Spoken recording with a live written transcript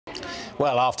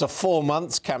Well, after 4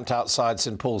 months camped outside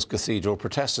St Paul's Cathedral,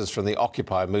 protesters from the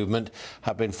Occupy movement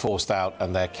have been forced out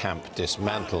and their camp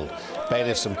dismantled.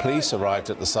 Bailiffs and police arrived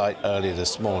at the site earlier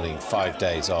this morning, 5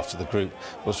 days after the group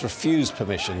was refused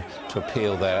permission to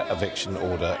appeal their eviction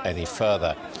order any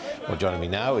further. Well, joining me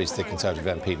now is the Conservative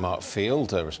MP Mark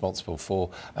Field, responsible for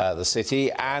the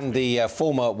city, and the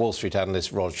former Wall Street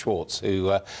analyst Rod Schwartz,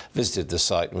 who visited the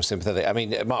site and was sympathetic. I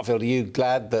mean, Mark Field, are you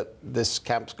glad that this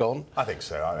camp's gone? I think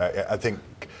so. I think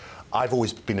I've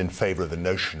always been in favour of the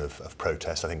notion of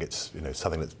protest. I think it's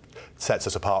something that sets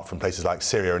us apart from places like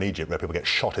Syria and Egypt, where people get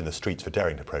shot in the streets for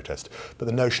daring to protest. But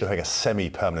the notion of having a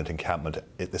semi-permanent encampment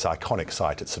at this iconic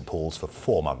site at St Paul's for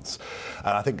 4 months. And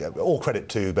I think all credit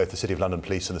to both the City of London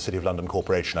Police and the City of London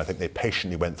Corporation. I think they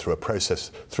patiently went through a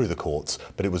process through the courts,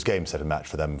 but it was game, set and match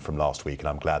for them from last week, and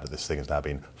I'm glad that this thing has now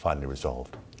been finally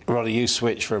resolved. Rod, you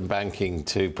switched from banking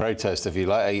to protest, if you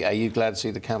like. Are you glad to see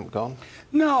the camp gone?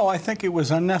 No, I think it was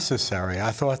unnecessary.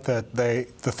 I thought that the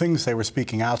things they were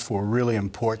speaking out for were really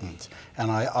important,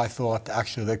 and I thought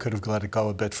actually they could have let it go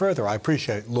a bit further. I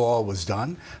appreciate law was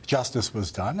done, justice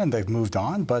was done, and they've moved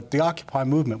on, but the Occupy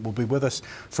movement will be with us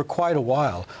for quite a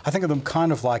while. I think of them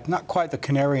kind of like, not quite the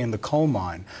canary in the coal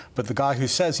mine, but the guy who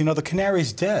says, you know, the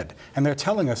canary's dead, and they're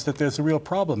telling us that there's a real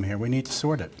problem here. We need to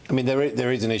sort it. I mean,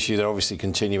 there is an issue. They're obviously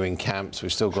continuing camps.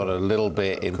 We've still got a little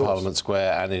bit in Parliament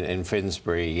Square and in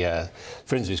Finsbury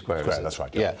Square. That's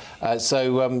right. Yeah.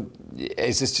 So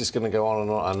is this just going to go on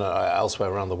and elsewhere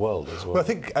around the world as well? Well,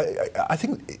 I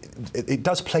think it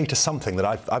does play to something that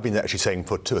I've been actually saying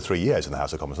for 2 or 3 years in the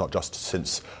House of Commons, not just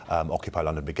since Occupy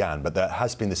London began, but there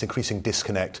has been this increasing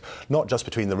disconnect, not just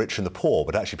between the rich and the poor,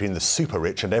 but actually between the super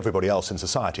rich and everybody else in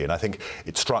society. And I think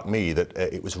it struck me that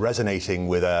it was resonating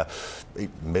with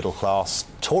middle-class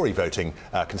Tory voting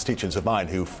constituents of mine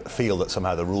who feel that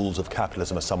somehow the rules of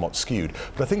capitalism are somewhat skewed.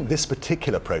 But I think this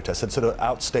particular protest had sort of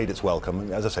outstayed its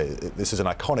welcome. As I say, this is an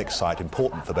iconic site,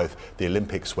 important for both the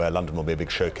Olympics, where London will be a big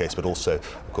showcase, but also,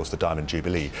 of course, the Diamond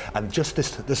Jubilee. And just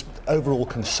this overall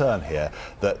concern here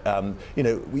that,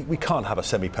 we can't have a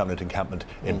semi-permanent encampment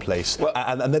in place. Well,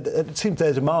 and it seems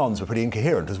their demands were pretty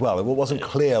incoherent as well. It wasn't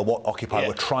clear what Occupy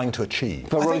were trying to achieve.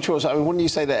 But Ronnie Schwartz, I mean, wouldn't you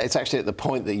say that it's actually at the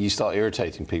point that you start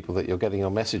irritating people that you're getting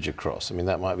your message across? I mean,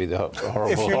 that might be the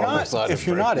horrible side. If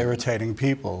you're not irritating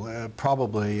people,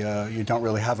 probably you don't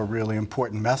really have a really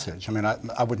important message. I mean,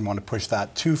 I wouldn't want to push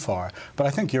that too far. But I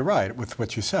think you're right with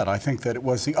what you said. I think that it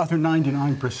was the other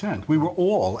 99%. We were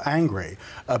all angry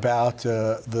about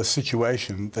the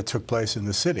situation that took place in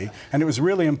the city. And it was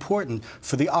really important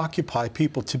for the Occupy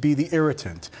people to be the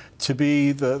irritant, to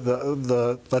be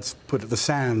let's put it, the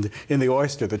sand in the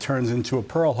oyster that turns into a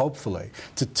pearl, hopefully,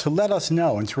 to let us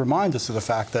know and to remind us of the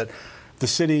fact that the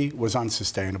city was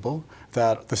unsustainable,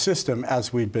 that the system,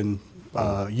 as we've been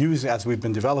as we've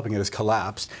been developing it, has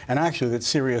collapsed, and actually that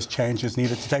serious changes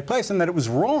needed to take place, and that it was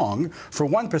wrong for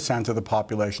 1% of the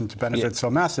population to benefit so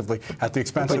massively at the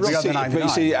expense of the other 99%. But you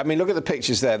see, I mean, look at the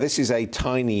pictures there. This is a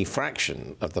tiny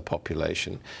fraction of the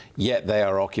population, yet they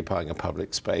are occupying a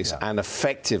public space and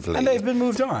effectively... And they've been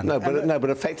moved on. No, but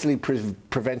effectively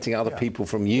preventing other people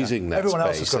from using that Everyone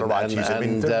space. Else has got a right to use it. I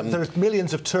mean, there's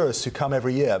millions of tourists who come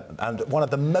every year, and one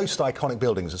of the most iconic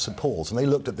buildings is St Paul's, and they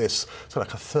looked at this sort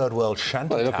of like a third world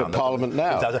shanty look at Parliament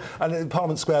now. And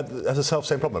Parliament Square has a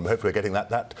self-same problem. Hopefully we're getting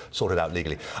that sorted out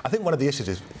legally. I think one of the issues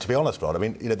is, to be honest, Rod, I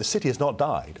mean, the city has not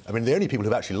died. I mean, the only people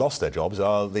who've actually lost their jobs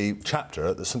are the chapter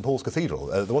at the St Paul's Cathedral.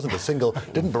 There wasn't a single,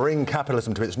 didn't bring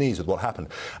capitalism to its knees with what happened.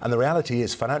 And the reality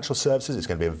is financial services is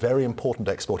going to be a very important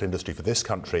export industry for this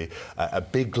country, a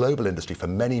big global industry for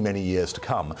many, many years to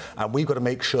come. And we've got to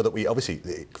make sure that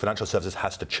obviously, financial services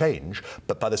has to change,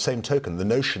 but by the same token, the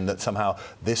notion that somehow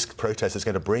this protest is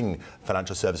going to bring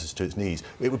financial services to its knees,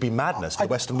 it would be madness to the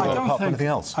Western world apart from anything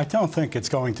else. I don't think it's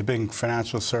going to bring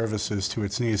financial services to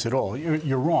its knees at all.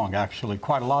 You're wrong, actually.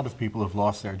 Quite a lot of people have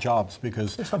lost their jobs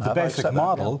because the basic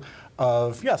model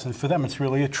of, and for them it's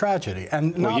really a tragedy.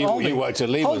 And not only... You worked at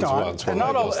Lehman's once.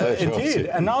 Indeed.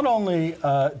 And not only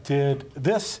did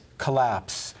this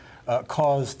collapse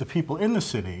caused the people in the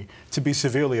city to be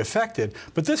severely affected,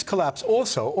 but this collapse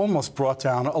also almost brought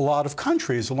down a lot of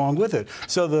countries along with it.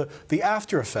 So the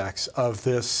after effects of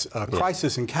this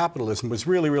crisis in capitalism was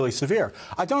really, really severe.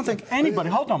 I don't think anybody,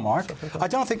 hold on, Mark, I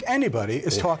don't think anybody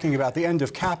is talking about the end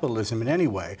of capitalism in any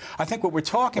way. I think what we're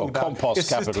talking about is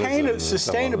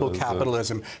sustainable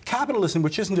capitalism, capitalism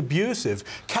which isn't abusive,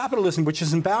 capitalism which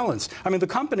is in balance. I mean, the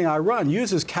company I run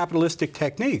uses capitalistic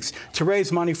techniques to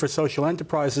raise money for social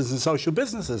enterprises and social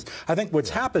businesses. I think what's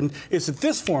happened is that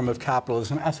this form of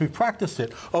capitalism, as we've practiced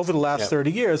it over the last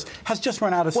 30 years, has just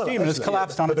run out of steam and has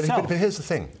collapsed on itself. But here's the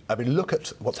thing. I mean, look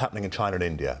at what's happening in China and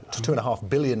India. 2.5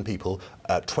 billion people,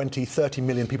 20, 30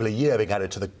 million people a year being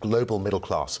added to the global middle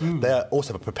class. They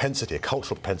also have a propensity, a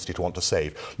cultural propensity to want to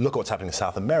save. Look at what's happening in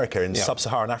South America, in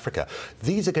sub-Saharan Africa.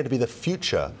 These are going to be the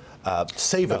future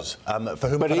savers for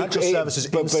whom financial services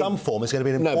in some form is going to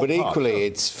be an important part. But equally,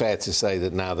 it's fair to say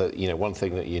that now that, you know, one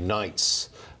thing that unites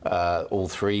all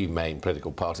three main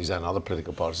political parties and other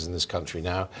political parties in this country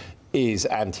now is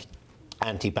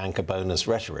anti-banker bonus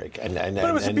rhetoric. But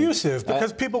it was abusive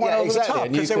because people went over the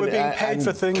top because they were being paid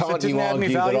for things that didn't add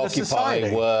any value to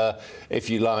society. Were, if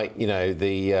you like, you know,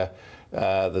 the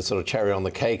sort of cherry on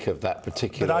the cake of that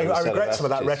particular. But I regret some of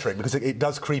that rhetoric because it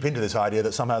does creep into this idea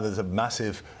that somehow there's a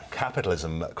massive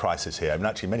capitalism crisis here. I mean,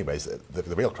 actually, in many ways,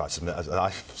 the real crisis, as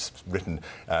I've written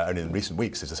only in recent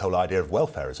weeks, is this whole idea of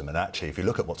welfarism. And actually, if you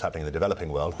look at what's happening in the developing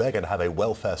world, they're going to have a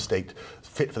welfare state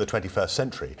fit for the 21st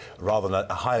century, rather than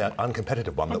a highly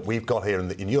uncompetitive one that we've got here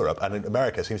in Europe, and in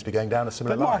America seems to be going down a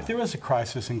similar line. Mark, there is a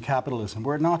crisis in capitalism.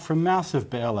 Were it not for massive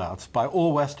bailouts by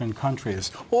all Western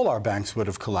countries, all our banks would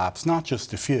have collapsed, not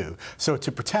just a few. So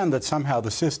to pretend that somehow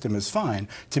the system is fine,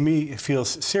 to me,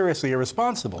 feels seriously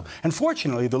irresponsible. And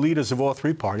fortunately, the leaders of all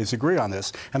three parties agree on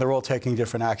this, and they're all taking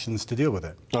different actions to deal with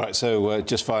it. All right, so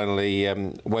just finally,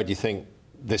 where do you think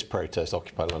this protest,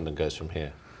 Occupy London, goes from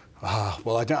here?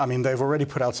 Well, I mean, they've already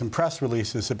put out some press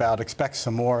releases about expect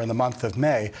some more in the month of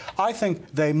May. I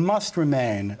think they must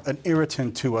remain an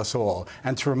irritant to us all,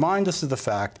 and to remind us of the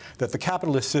fact that the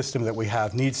capitalist system that we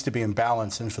have needs to be in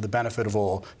balance and for the benefit of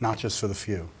all, not just for the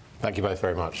few. Thank you both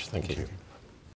very much. Thank you.